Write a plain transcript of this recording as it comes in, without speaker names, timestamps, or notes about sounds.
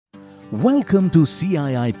Welcome to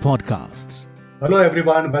CII Podcasts. Hello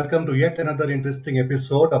everyone, welcome to yet another interesting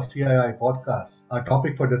episode of CII Podcast. Our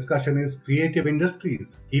topic for discussion is creative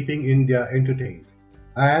industries, keeping India entertained.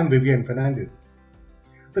 I am Vivian Fernandez.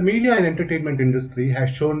 The media and entertainment industry has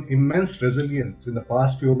shown immense resilience in the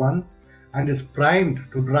past few months and is primed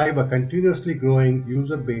to drive a continuously growing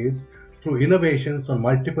user base through innovations on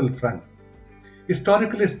multiple fronts.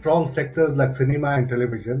 Historically strong sectors like cinema and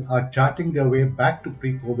television are charting their way back to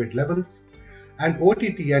pre-COVID levels, and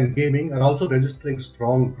OTT and gaming are also registering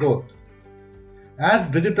strong growth. As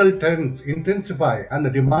digital trends intensify and the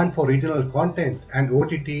demand for regional content and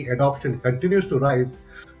OTT adoption continues to rise,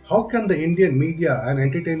 how can the Indian media and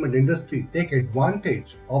entertainment industry take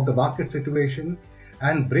advantage of the market situation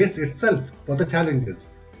and brace itself for the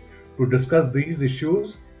challenges? To discuss these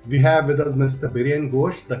issues, we have with us Mr. Biryen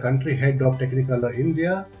Ghosh, the country head of Technicolor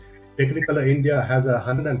India. Technicolor India has a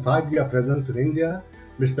 105-year presence in India.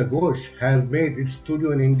 Mr. Ghosh has made its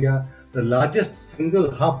studio in India the largest single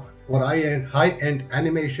hub for high-end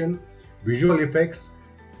animation, visual effects,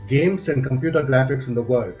 games and computer graphics in the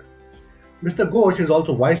world. Mr. Ghosh is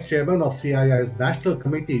also Vice Chairman of CII's National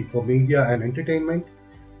Committee for Media and Entertainment,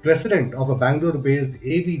 President of a Bangalore-based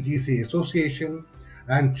AVGC Association,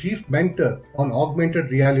 and Chief Mentor on Augmented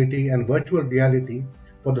Reality and Virtual Reality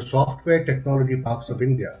for the Software Technology Parks of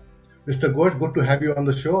India. Mr. Ghosh, good to have you on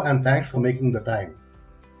the show and thanks for making the time.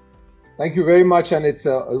 Thank you very much, and it's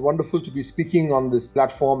wonderful to be speaking on this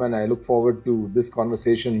platform, and I look forward to this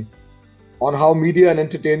conversation on how media and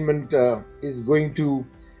entertainment is going to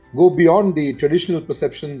go beyond the traditional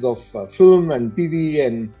perceptions of film and TV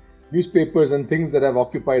and newspapers and things that have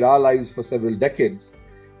occupied our lives for several decades,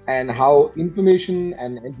 and how information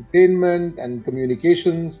and entertainment and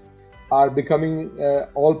communications are becoming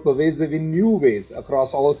all pervasive in new ways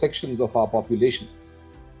across all sections of our population.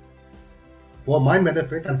 For my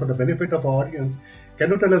benefit and for the benefit of our audience, can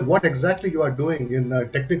you tell us what exactly you are doing in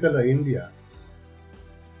Technicolor India?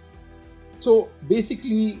 So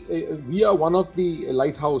basically, we are one of the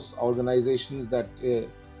lighthouse organizations that,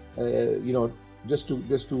 just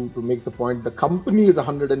to make the point, the company is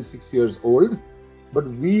 106 years old, but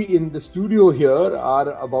we in the studio here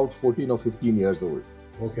are about 14 or 15 years old.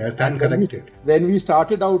 Okay, I stand corrected. When we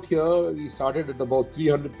started out here, we started at about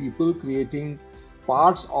 300 people creating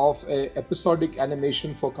parts of episodic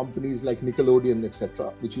animation for companies like Nickelodeon,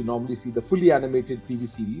 etc., which you normally see the fully animated TV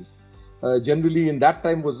series. Generally, in that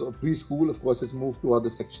time was a preschool. Of course, it's moved to other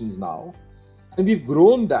sections now, and we've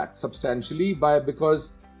grown that substantially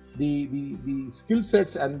because the skill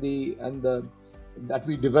sets and the that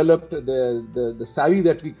we developed, the savvy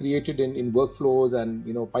that we created in workflows and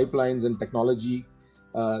pipelines and technology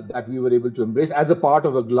that we were able to embrace as a part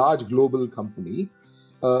of a large global company.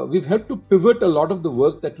 We've helped to pivot a lot of the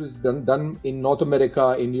work that was done in North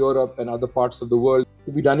America, in Europe, and other parts of the world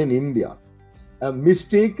to be done in India.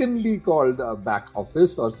 Mistakenly called back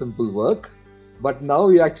office or simple work, but now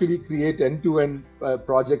we actually create end-to-end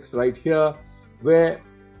projects right here, where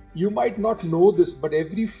you might not know this, but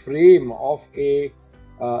every frame of a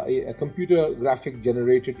computer graphic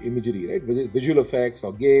generated imagery, right, whether it's visual effects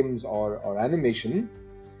or games or animation,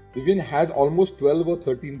 even has almost 12 or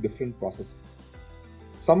 13 different processes.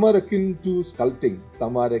 Some are akin to sculpting,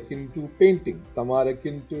 some are akin to painting, some are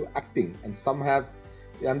akin to acting, and some have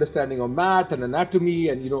the understanding of math and anatomy,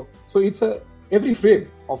 and so it's every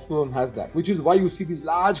frame of film has that, which is why you see these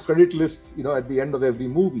large credit lists, at the end of every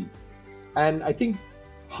movie. And I think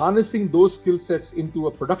harnessing those skill sets into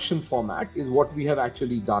a production format is what we have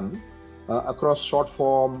actually done across short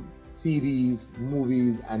form, series,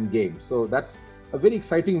 movies, and games. So that's a very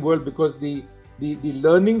exciting world because the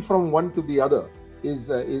learning from one to the other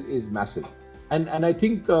is massive, and I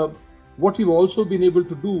think what we've also been able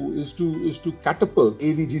to do is to catapult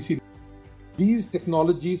AVGC. These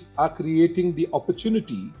technologies are creating the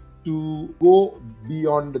opportunity to go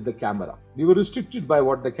beyond the camera. We were restricted by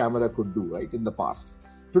what the camera could do, right, in the past.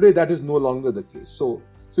 Today, that is no longer the case. So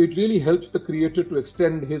it really helps the creator to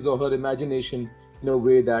extend his or her imagination in a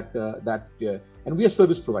way that and we are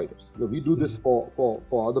service providers. We do this for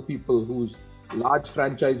other people whose large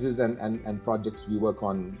franchises and projects we work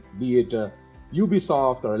on, be it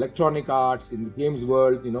Ubisoft or Electronic Arts in the games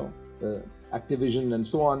world, Activision and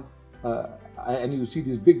so on. And you see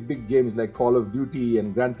these big games like Call of Duty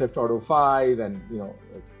and Grand Theft Auto 5 and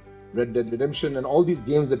Red Dead Redemption and all these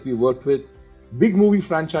games that we worked with. Big movie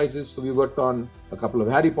franchises. So we worked on a couple of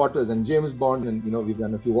Harry Potters and James Bond, and we've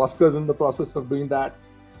done a few Oscars in the process of doing that.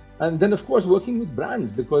 And then of course working with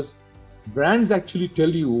brands, because brands actually tell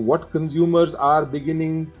you what consumers are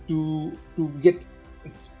beginning to get,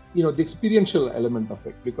 the experiential element of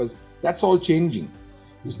it, because that's all changing.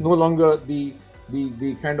 It's no longer the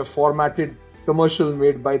kind of formatted commercial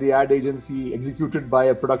made by the ad agency, executed by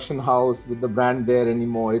a production house with the brand there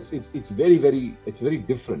anymore. It's very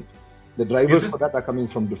different. The drivers for that are coming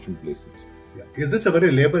from different places. Is this a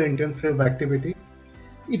very labor-intensive activity?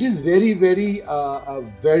 It is very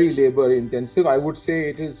labor-intensive. I would say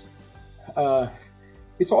it is.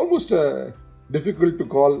 It's almost difficult to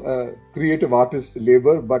call creative artists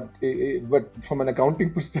labor, but from an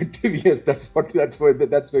accounting perspective, yes, that's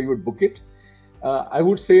where you would book it. I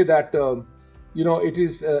would say that it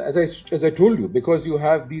is as I told you, because you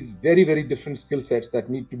have these very different skill sets that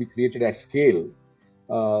need to be created at scale.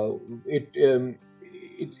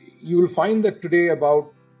 You will find that today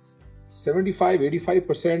about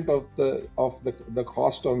 75-85% of the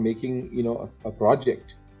cost of making a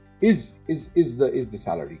project is the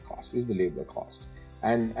salary cost, is the labor cost,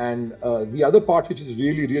 and the other part which is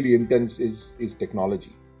really intense is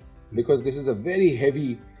technology, because this is a very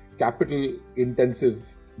heavy capital intensive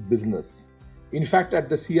business. In fact, at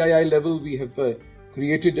the CII level, we have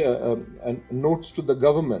created notes to the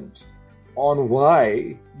government on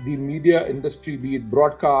why the media industry, be it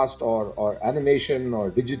broadcast or animation or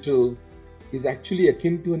digital, is actually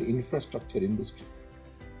akin to an infrastructure industry.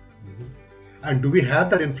 Mm-hmm. And do we have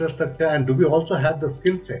that infrastructure, and do we also have the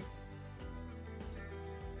skill sets?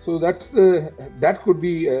 So that could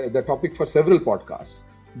be the topic for several podcasts,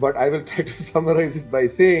 but I will try to summarize it by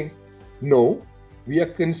saying, no, we are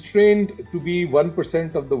constrained to be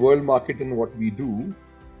 1% of the world market in what we do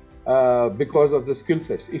because of the skill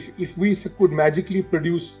sets. If we could magically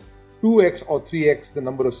produce 2x or 3x the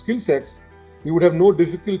number of skill sets, we would have no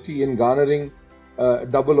difficulty in garnering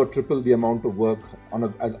double or triple the amount of work on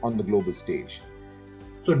the global stage.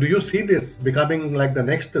 So do you see this becoming like the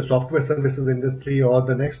next software services industry or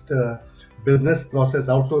the next business process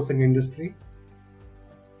outsourcing industry?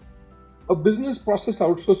 A business process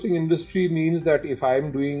outsourcing industry means that if I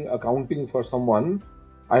am doing accounting for someone,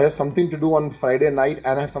 I have something to do on Friday night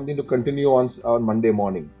and I have something to continue on Monday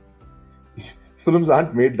morning. Films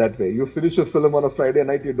aren't made that way. You finish a film on a Friday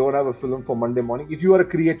night, you don't have a film for Monday morning if you are a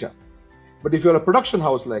creator. But if you're a production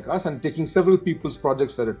house like us and taking several people's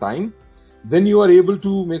projects at a time, then you are able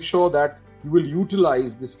to make sure that you will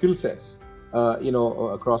utilize the skill sets,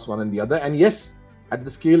 across one and the other. And yes, at the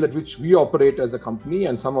scale at which we operate as a company,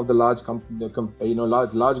 and some of the large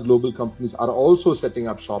global companies are also setting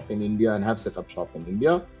up shop in India and have set up shop in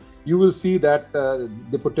India, you will see that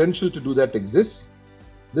the potential to do that exists,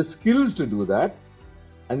 the skills to do that,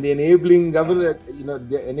 and the enabling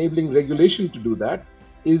regulation to do that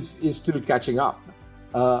is still catching up.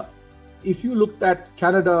 If you looked at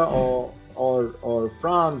Canada or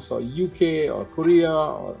France or UK or Korea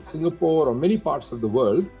or Singapore or many parts of the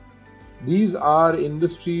world, these are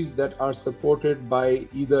industries that are supported by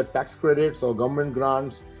either tax credits or government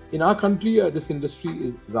grants. In our country, this industry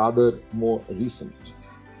is rather more recent.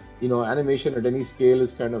 Animation at any scale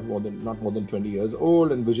is kind of not more than 20 years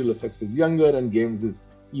old, and visual effects is younger, and games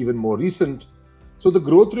is even more recent. So the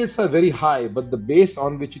growth rates are very high, but the base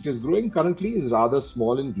on which it is growing currently is rather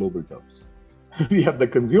small in global terms. We have the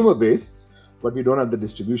consumer base, but we don't have the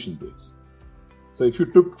distribution base. So if you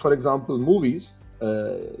took, for example, movies,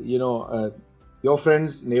 your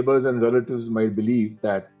friends, neighbors and relatives might believe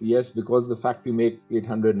that, yes, because the fact we make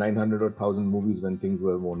 800, 900 or 1,000 movies when things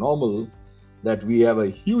were more normal, that we have a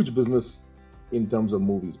huge business in terms of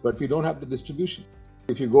movies, but we don't have the distribution.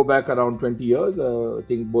 If you go back around 20 years, I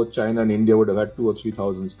think both China and India would have had 2,000 or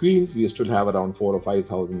 3,000 screens. We still have around 4,000 or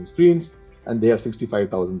 5,000 screens, and they have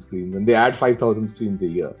 65,000 screens, and they add 5,000 screens a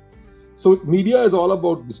year. So media is all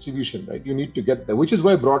about distribution, right? You need to get there, which is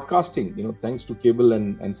why broadcasting, thanks to cable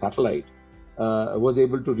and satellite, was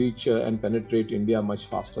able to reach and penetrate India much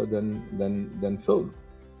faster than film.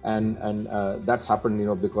 And that's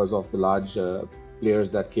happened, because of the large players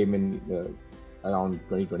that came in around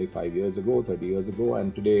 25 years ago, 30 years ago,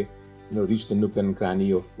 and today, reach the nook and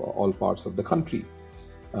cranny of all parts of the country.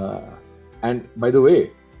 And by the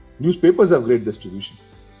way, newspapers have great distribution.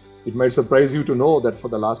 It might surprise you to know that for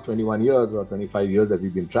the last 21 years or 25 years that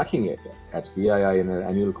we've been tracking it at CII in our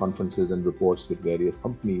annual conferences and reports with various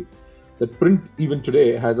companies, that print even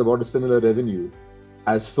today has about a similar revenue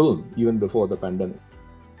as film, even before the pandemic.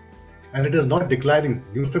 And it is not declining.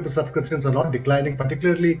 Newspaper subscriptions are not declining,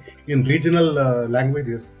 particularly in regional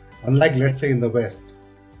languages, unlike, let's say, in the West.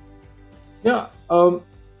 Yeah,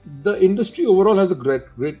 the industry overall has a great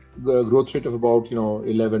growth rate of about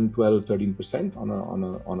 11, 12, 13%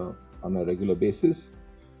 on a regular basis.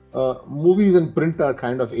 Movies and print are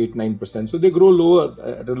kind of 8-9%, so they grow lower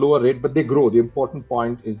at a lower rate, but they grow. The important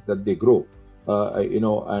point is that they grow,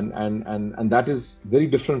 and that is very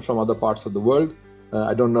different from other parts of the world.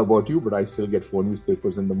 I don't know about you, but I still get 4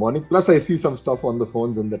 newspapers in the morning. Plus, I see some stuff on the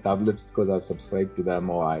phones and the tablets because I've subscribed to them,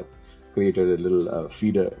 or I created a little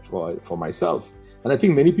feeder for myself. And I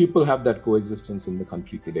think many people have that coexistence in the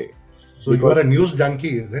country today. So you are a news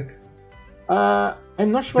junkie, is it?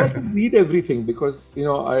 I'm not sure I can read everything because there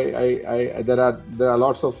are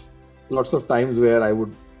lots of times where I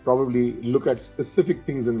would probably look at specific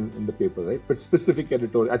things in the paper, right? But specific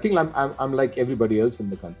editorial. I think I'm like everybody else in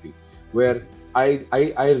the country, where I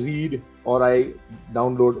read or I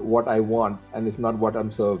download what I want, and it's not what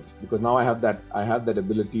I'm served, because now I have that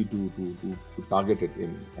ability to target it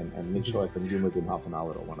in and make sure I consume it in half an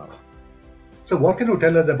hour or 1 hour. So what can you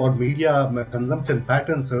tell us about media consumption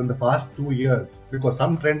patterns in the past 2 years? Because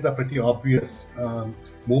some trends are pretty obvious.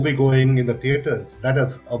 Movie going in the theaters, that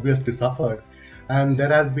has obviously suffered. And there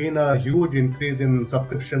has been a huge increase in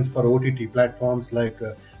subscriptions for OTT platforms like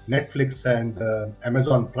Netflix and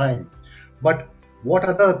Amazon Prime. But what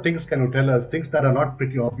other things can you tell us, things that are not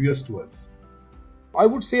pretty obvious to us? I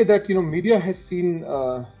would say that, media has seen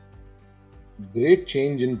great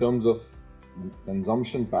change in terms of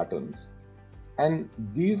consumption patterns. And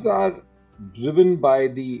these are driven by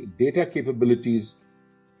the data capabilities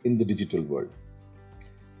in the digital world.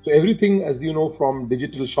 So everything, as you know, from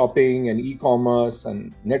digital shopping and e-commerce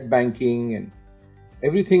and net banking, and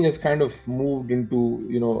everything has kind of moved into,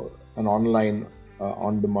 an online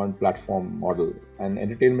on-demand platform model. And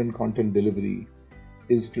entertainment content delivery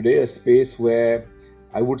is today a space where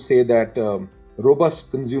I would say that robust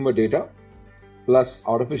consumer data plus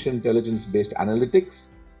artificial intelligence-based analytics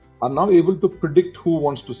are now able to predict who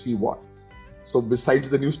wants to see what. So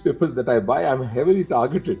besides the newspapers that I buy, I'm heavily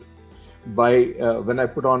targeted by when I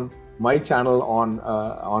put on my channel on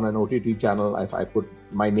an OTT channel. If I put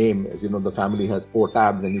my name, as you know, the family has 4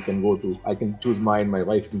 tabs, and I can choose mine, my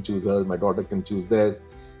wife can choose hers, my daughter can choose theirs,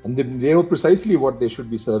 and they know precisely what they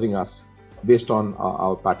should be serving us based on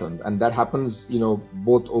our patterns. And that happens,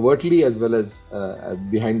 both overtly as well as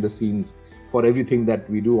behind the scenes for everything that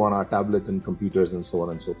we do on our tablet and computers and so on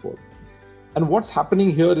and so forth. And what's happening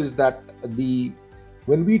here is that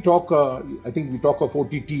when we talk, I think we talk of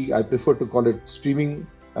OTT, I prefer to call it streaming.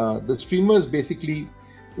 The streamers basically,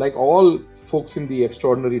 like all folks in the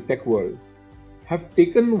extraordinary tech world, have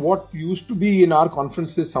taken what used to be in our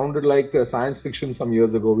conferences sounded like science fiction some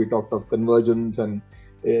years ago. We talked of convergence and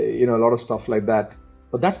a lot of stuff like that.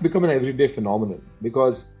 But that's become an everyday phenomenon,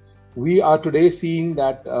 because we are today seeing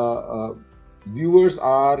that viewers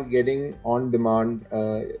are getting on demand,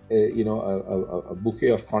 a bouquet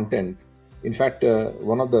of content. In fact,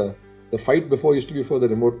 one of the fight before used to be for the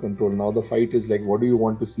remote control. Now the fight is like, what do you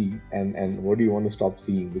want to see and what do you want to stop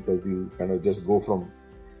seeing? Because you kind of just go from,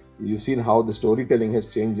 you've seen how the storytelling has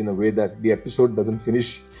changed in a way that the episode doesn't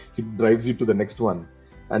finish. It drives you to the next one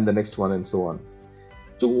and the next one and so on.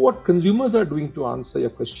 So what consumers are doing, to answer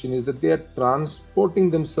your question, is that they are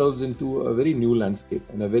transporting themselves into a very new landscape,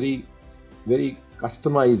 and a very, very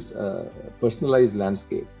customized, personalized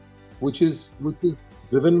landscape, which is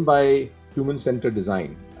driven by human-centered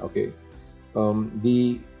design. Okay,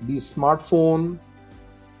 the smartphone,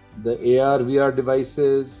 the AR, VR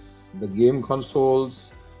devices, the game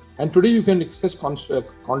consoles, and today you can access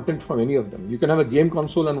content from any of them. You can have a game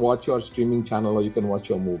console and watch your streaming channel, or you can watch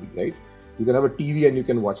your movie, right? You can have a TV and you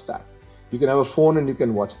can watch that. You can have a phone and you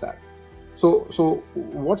can watch that. So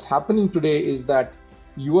what's happening today is that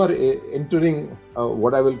you are entering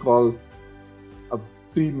what I will call a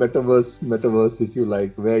pre-metaverse, if you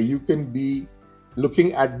like, where you can be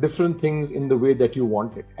looking at different things in the way that you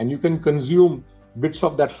want it, and you can consume bits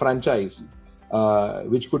of that franchise,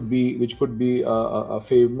 which could be a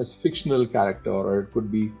famous fictional character, or it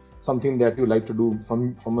could be something that you like to do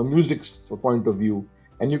from a music point of view,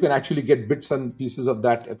 and you can actually get bits and pieces of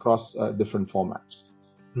that across different formats.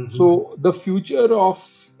 Mm-hmm. So the future of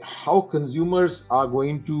how consumers are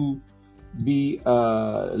going to be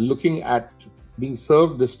looking at being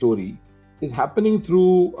served the story is happening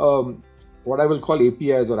through what I will call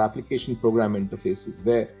APIs, or application program interfaces,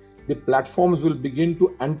 where the platforms will begin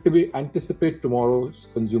to anticipate tomorrow's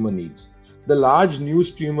consumer needs. The large news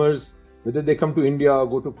streamers, whether they come to India or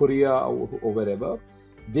go to Korea or wherever,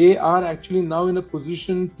 they are actually now in a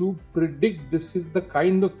position to predict, this is the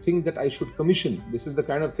kind of thing that I should commission. This is the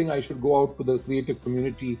kind of thing I should go out to the creative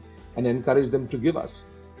community and encourage them to give us.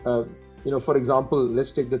 For example,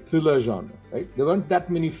 let's take the thriller genre, right? There weren't that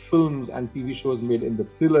many films and TV shows made in the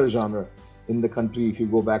thriller genre in the country if you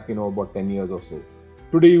go back, about 10 years or so.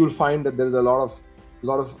 Today, you will find that there is a lot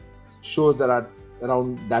of shows that are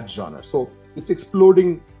around that genre. So it's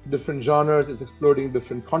exploding different genres, it's exploding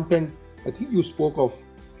different content. I think you spoke of,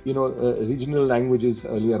 regional languages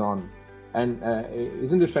earlier on. And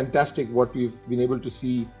isn't it fantastic what we've been able to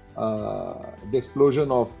see, the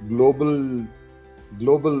explosion of global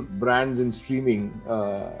brands in streaming.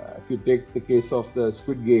 If you take the case of the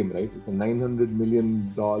Squid Game, right? It's a $900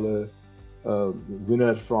 million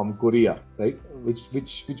winner from Korea, right? Which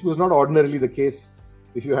was not ordinarily the case.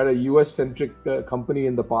 If you had a US-centric company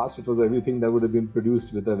in the past, it was everything that would have been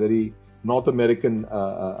produced with a very North American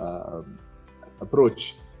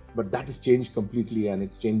approach. But that has changed completely, and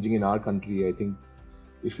it's changing in our country. I think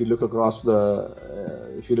if you look across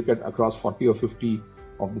across 40 or 50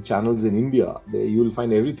 of the channels in India, you will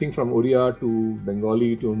find everything from Oriya to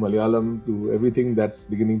Bengali to Malayalam to everything that's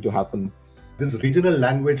beginning to happen. This regional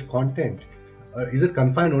language content, is it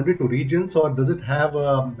confined only to regions, or does it have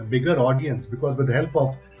a bigger audience? Because with the help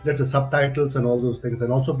of, let's say, subtitles and all those things,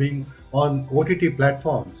 and also being on OTT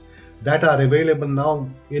platforms that are available now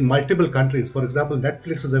in multiple countries. For example,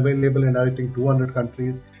 Netflix is available in, I think, 200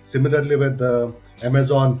 countries. Similarly with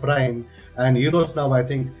Amazon Prime, and Heroes now, I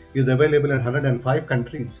think, is available in 105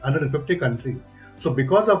 countries, 150 countries. So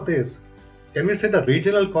because of this, can we say that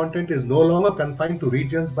regional content is no longer confined to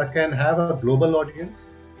regions, but can have a global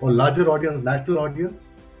audience or larger audience, national audience?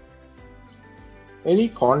 Any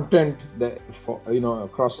content that,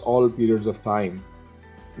 across all periods of time,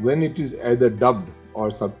 when it is either dubbed or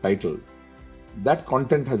subtitled, that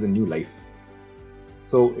content has a new life.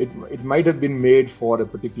 So it might have been made for a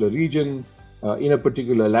particular region, in a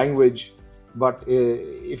particular language, but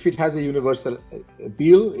if it has a universal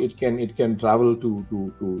appeal, it can travel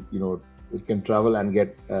it can travel and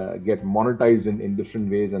get monetized in different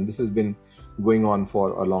ways, and this has been going on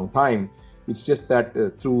for a long time. It's just that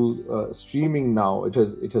through streaming now, it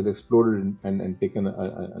has exploded and taken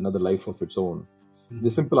another life of its own. The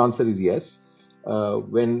simple answer is yes.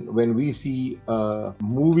 When we see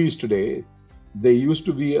movies today, there used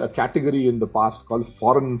to be a category in the past called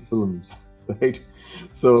foreign films, right?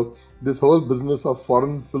 So this whole business of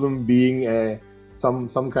foreign film being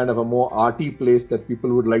some kind of a more arty place that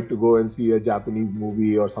people would like to go and see a Japanese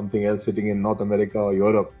movie or something else sitting in North America or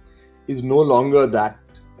Europe is no longer that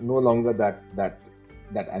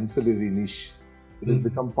ancillary niche. It has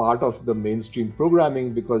become part of the mainstream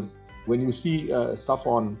programming, because when you see stuff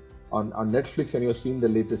on Netflix and you're seeing the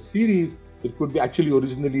latest series, it could be actually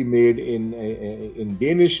originally made in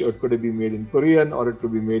Danish, or it could have been made in Korean, or it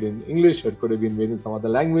could be made in English, or it could have been made in some other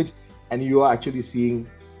language, and you are actually seeing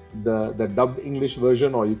the dubbed English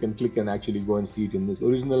version, or you can click and actually go and see it in this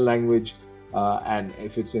original language. And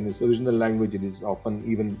if it's in its original language, it is often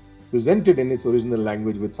even presented in its original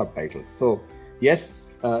language with subtitles. So yes,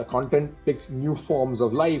 content takes new forms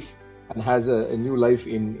of life and has a new life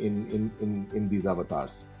in these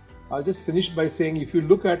avatars. I'll just finish by saying, if you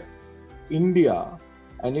look at India,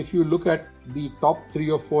 and if you look at the top 3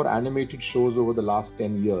 or 4 animated shows over the last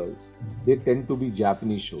 10 years, they tend to be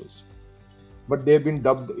Japanese shows. But they've been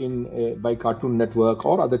dubbed by Cartoon Network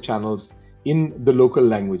or other channels in the local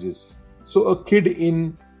languages. So a kid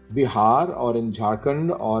in Bihar or in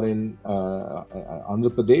Jharkhand or in Andhra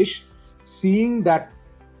Pradesh, seeing that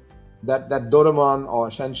Doraemon or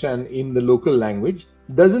Shan in the local language,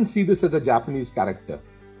 doesn't see this as a Japanese character.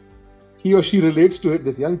 He or she relates to it,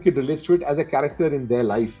 this young kid relates to it as a character in their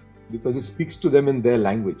life, because it speaks to them in their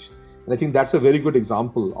language. And I think that's a very good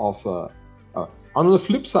example of... On the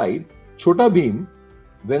flip side, Chhota Bheem,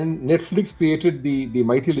 when Netflix created the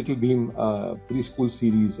Mighty Little Bheem preschool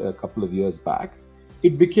series a couple of years back,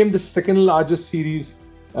 it became the second largest series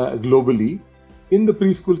globally in the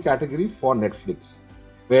preschool category for Netflix,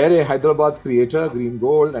 where a Hyderabad creator, Green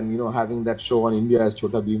Gold, and having that show on India as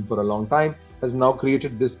Chhota Bheem for a long time, has now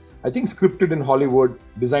created this, I think, scripted in Hollywood,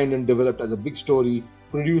 designed and developed as a big story,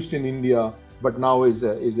 produced in India, but now is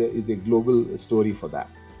a global story for that.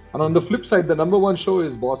 And on the flip side, the number 1 show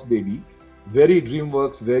is Boss Baby, very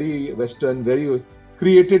DreamWorks, very Western, very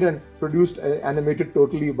created and produced, animated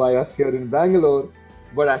totally by us here in Bangalore,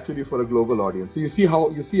 but actually for a global audience. So you see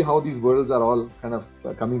how these worlds are all kind of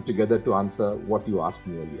coming together to answer what you asked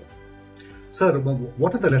me earlier. Sir,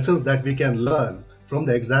 what are the lessons that we can learn from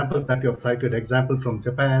the examples that you have cited, examples from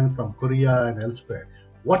Japan, from Korea and elsewhere?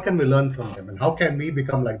 What can we learn from them, and how can we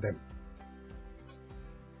become like them?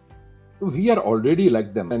 We are already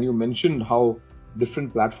like them, and you mentioned how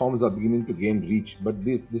different platforms are beginning to gain reach, but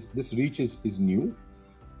this reach is new.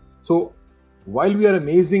 So while we are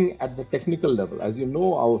amazing at the technical level, as you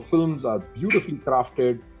know, our films are beautifully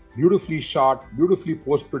crafted, beautifully shot, beautifully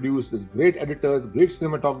post-produced, with great editors, great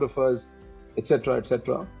cinematographers,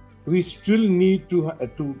 etc. We still need to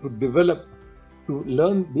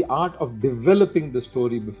learn the art of developing the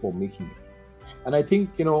story before making it. And I think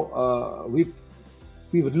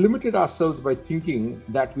we've limited ourselves by thinking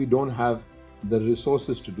that we don't have the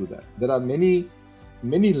resources to do that. There are many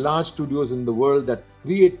large studios in the world that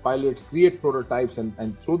create pilots, create prototypes,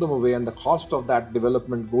 and throw them away, and the cost of that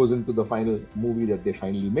development goes into the final movie that they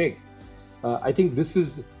finally make. I think this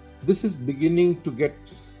is beginning to get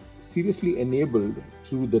seriously enabled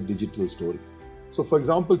through the digital story. So, for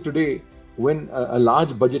example, today, when a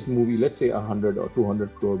large budget movie, let's say 100 or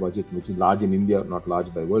 200 crore budget, which is large in India, not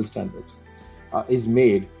large by world standards, is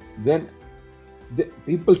made, then the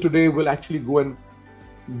people today will actually go and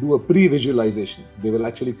do a pre-visualization. They will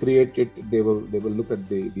actually create it. They will look at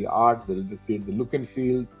the art. They will create the look and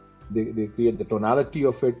feel. They create the tonality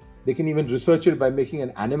of it. They can even research it by making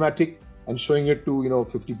an animatic and showing it to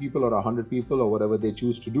 50 people or 100 people or whatever they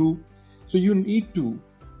choose to do. So you need to.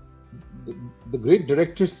 The great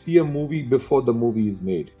directors see a movie before the movie is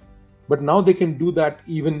made, but now they can do that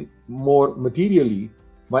even more materially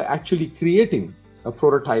by actually creating a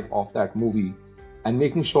prototype of that movie and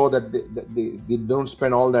making sure that they don't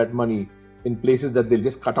spend all that money in places that they'll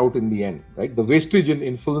just cut out in the end, right? The wastage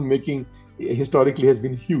in filmmaking historically has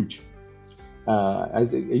been huge.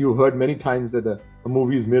 As you heard many times that a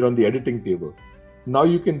movie is made on the editing table. Now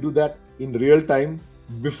you can do that in real time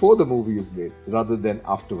before the movie is made rather than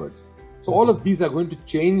afterwards. So all of these are going to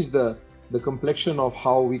change the complexion of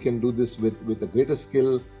how we can do this with a greater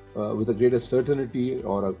skill, with a greater certainty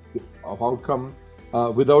of outcome,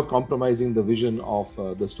 without compromising the vision of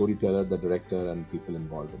the storyteller, the director, and people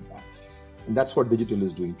involved in that. And that's what digital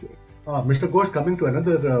is doing today. Mr. Ghosh, coming to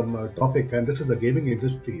another topic, and this is the gaming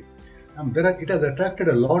industry. It has attracted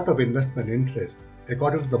a lot of investment interest.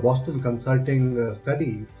 According to the Boston Consulting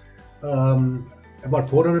study, about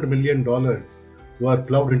 $400 million were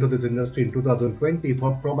plowed into this industry in 2020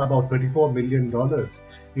 from about $34 million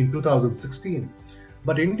in 2016.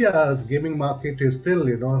 But India's gaming market is still,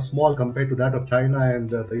 small compared to that of China and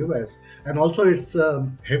the US, and also it's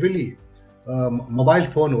heavily mobile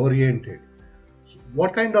phone oriented. So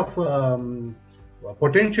what kind of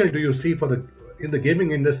potential do you see in the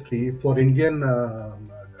gaming industry for Indian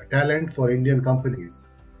talent, for Indian companies?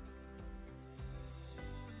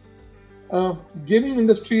 Gaming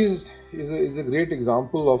industry is a great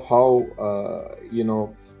example of how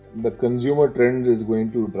the consumer trend is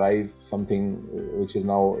going to drive something which is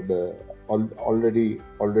now already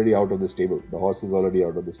out of the stable. The horse is already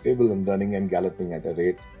out of the stable and running and galloping at a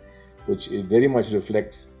rate which very much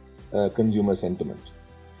reflects consumer sentiment.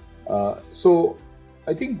 So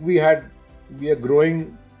I think we are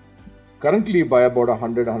growing currently by about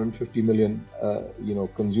 150 million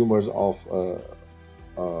consumers of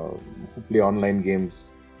who play online games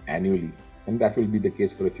annually, and that will be the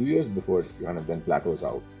case for a few years before it kind of then plateaus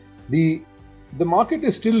out. The market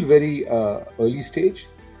is still very early stage.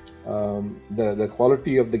 The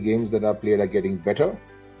quality of the games that are played are getting better.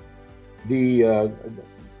 The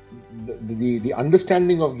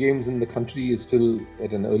understanding of games in the country is still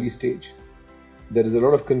at an early stage. There is a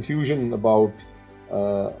lot of confusion about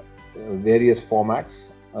various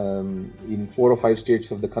formats. In 4 or 5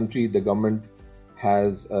 states of the country, the government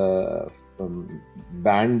has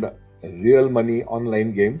banned real money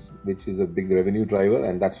online games, which is a big revenue driver,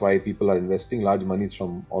 and that's why people are investing large monies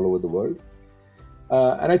from all over the world.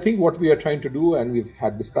 And I think what we are trying to do, and we've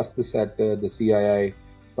had discussed this at the CII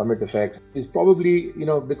Summit Effects, is probably,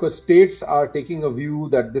 because states are taking a view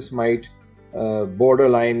that this might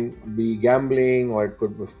borderline be gambling or it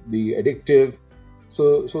could be addictive.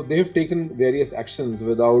 So they have taken various actions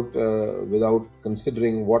without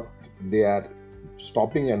considering what they are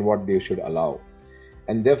stopping and what they should allow.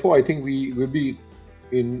 And therefore, I think we will be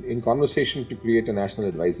in conversation to create a national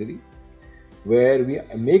advisory where we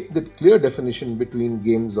make the clear definition between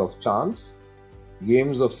games of chance,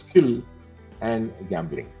 games of skill, and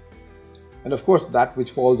gambling. And of course, that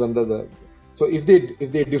which falls under the... So if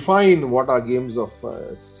they define what are games of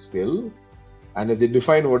skill, and if they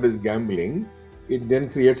define what is gambling, it then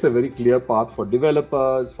creates a very clear path for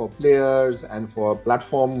developers, for players, and for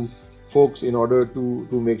platform folks in order to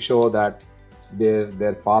make sure that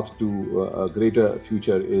their path to a greater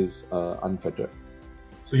future is unfettered.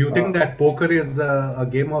 So you think that poker is a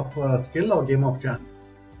game of skill or game of chance?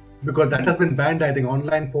 Because that has been banned. I think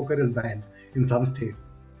online poker is banned in some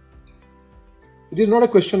states. It is not a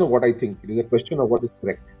question of what I think. It is a question of what is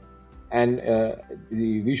correct. And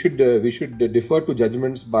we should defer to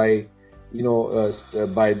judgments by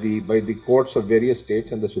the courts of various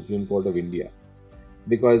states and the Supreme Court of India.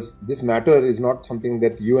 Because this matter is not something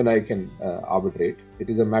that you and I can arbitrate. It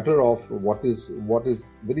is a matter of what is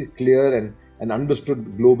very clear and understood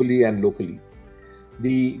globally and locally.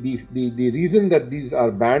 The reason that these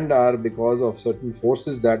are banned are because of certain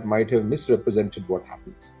forces that might have misrepresented what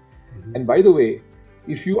happens. Mm-hmm. And by the way,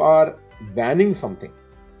 if you are banning something,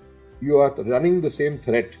 you are running the same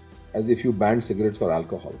threat as if you banned cigarettes or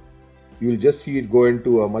alcohol. You will just see it go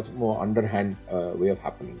into a much more underhand way of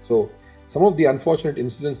happening. So some of the unfortunate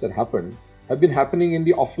incidents that happened have been happening in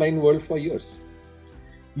the offline world for years.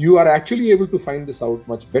 You are actually able to find this out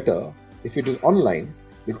much better if it is online,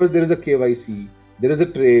 because there is a KYC, there is a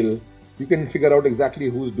trail, you can figure out exactly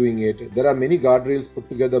who's doing it. There are many guardrails put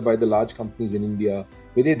together by the large companies in India,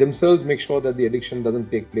 where they themselves make sure that the addiction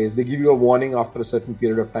doesn't take place. They give you a warning after a certain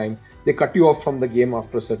period of time. They cut you off from the game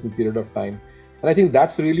after a certain period of time. And I think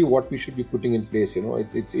that's really what we should be putting in place. You know,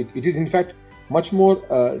 it is in fact much more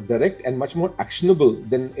direct and much more actionable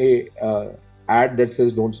than a ad that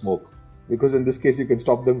says don't smoke, because in this case you can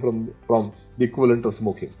stop them from the equivalent of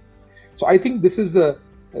smoking. So I think this is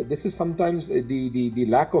sometimes the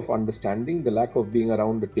lack of understanding, the lack of being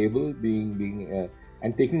around the table,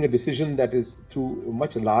 and taking a decision that is through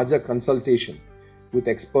much larger consultation with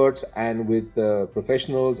experts and with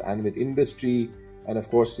professionals and with industry, and of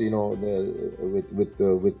course, you know,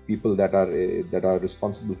 with people that are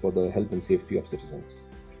responsible for the health and safety of citizens.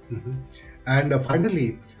 Mm-hmm. And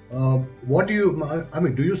finally, what do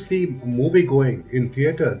you see movie going in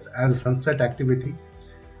theaters as a sunset activity?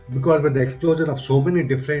 Because with the explosion of so many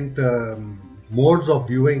different modes of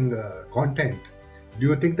viewing content, do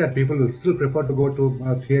you think that people will still prefer to go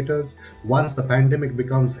to theaters once the pandemic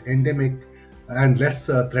becomes endemic and less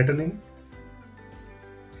threatening?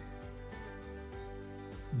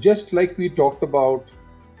 Just like we talked about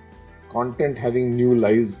content having new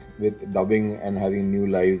lives with dubbing and having new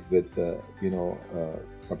lives with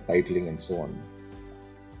subtitling and so on,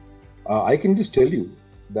 I can just tell you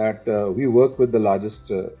that we work with the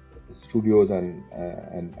largest studios and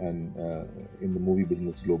in the movie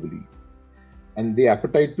business globally, and the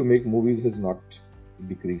appetite to make movies has not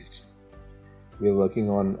decreased. We are working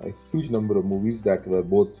on a huge number of movies that were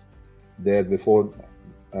both there before,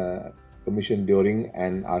 commissioned during,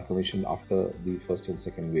 and are commissioned after the first and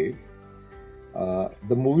second wave.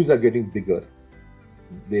 The movies are getting bigger.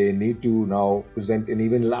 They need to now present an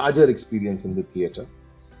even larger experience in the theatre.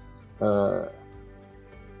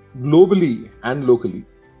 Globally and locally,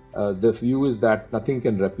 the view is that nothing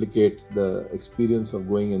can replicate the experience of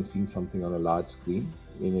going and seeing something on a large screen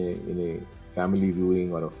in a family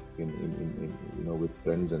viewing or with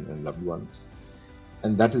friends and loved ones,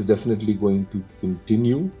 and that is definitely going to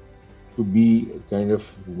continue to be kind of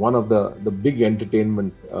one of the big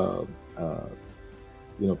entertainment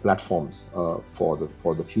platforms for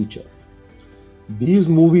the future. These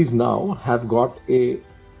movies now have got a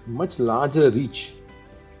much larger reach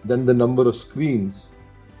than the number of screens,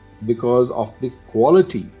 because of the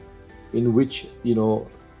quality in which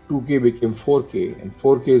 2K became 4K, and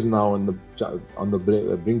 4K is now on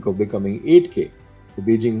the brink of becoming 8K. The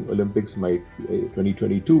Beijing Olympics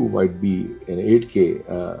 2022 might be an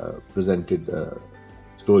 8K presented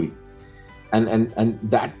story, and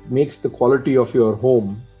that makes the quality of your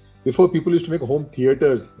home. Before, people used to make home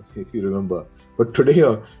theaters, if you remember, but today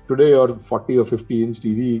your 40 or 50 inch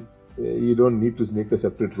TV, you don't need to make a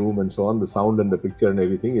separate room and so on. The sound and the picture and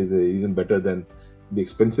everything is even better than the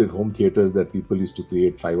expensive home theaters that people used to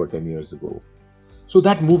create 5 or 10 years ago. So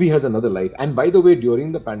that movie has another life. And by the way,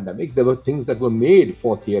 during the pandemic, there were things that were made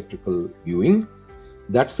for theatrical viewing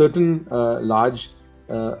that certain large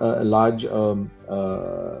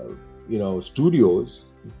studios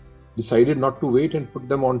decided not to wait and put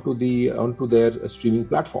them onto their streaming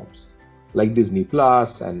platforms, like Disney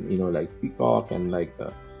Plus and like Peacock and like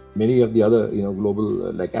many of the other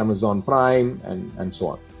global like Amazon Prime and so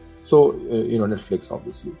on. So Netflix,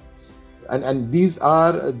 obviously. And these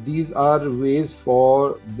are ways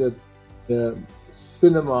for the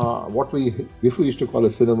cinema, what we before used to call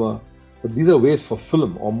a cinema, but these are ways for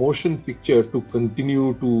film or motion picture to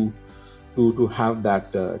continue to have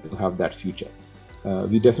that future.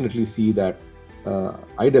 We definitely see that.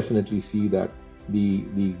 I definitely see that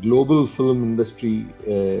the global film industry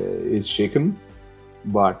is shaken,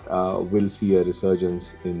 but we'll see a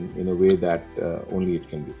resurgence in a way that only it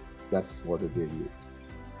can do. That's what it really is.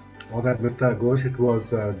 All right, Mr. Ghosh, it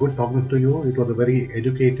was good talking to you. It was a very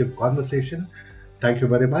educative conversation. Thank you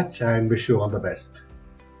very much and wish you all the best.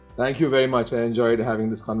 Thank you very much. I enjoyed having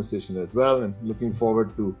this conversation as well, and looking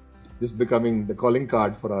forward to this becoming the calling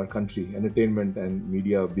card for our country. Entertainment and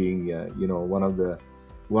media being one of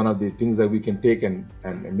the things that we can take and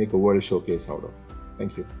make a world showcase out of.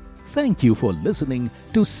 Thank you. Thank you for listening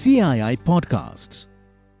to CII Podcasts.